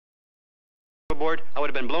overboard, I would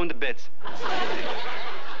have been blown to bits.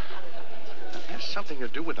 It has something to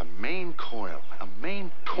do with a main coil. A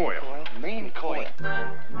main coil. Main coil.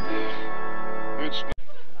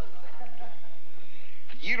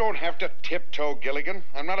 You don't have to tiptoe, Gilligan.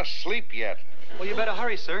 I'm not asleep yet. Well, you better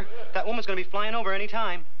hurry, sir. That woman's going to be flying over any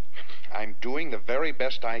time. I'm doing the very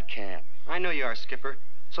best I can. I know you are, Skipper.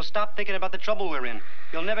 So stop thinking about the trouble we're in.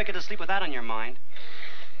 You'll never get to sleep with that on your mind.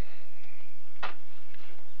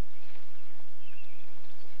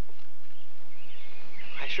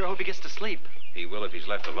 I sure hope he gets to sleep. He will if he's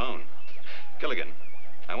left alone. Gilligan,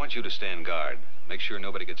 I want you to stand guard. Make sure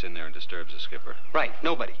nobody gets in there and disturbs the skipper. Right,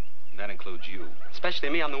 nobody. And that includes you. Especially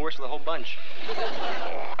me, I'm the worst of the whole bunch.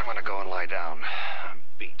 Oh, I'm gonna go and lie down. I'm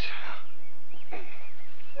beat.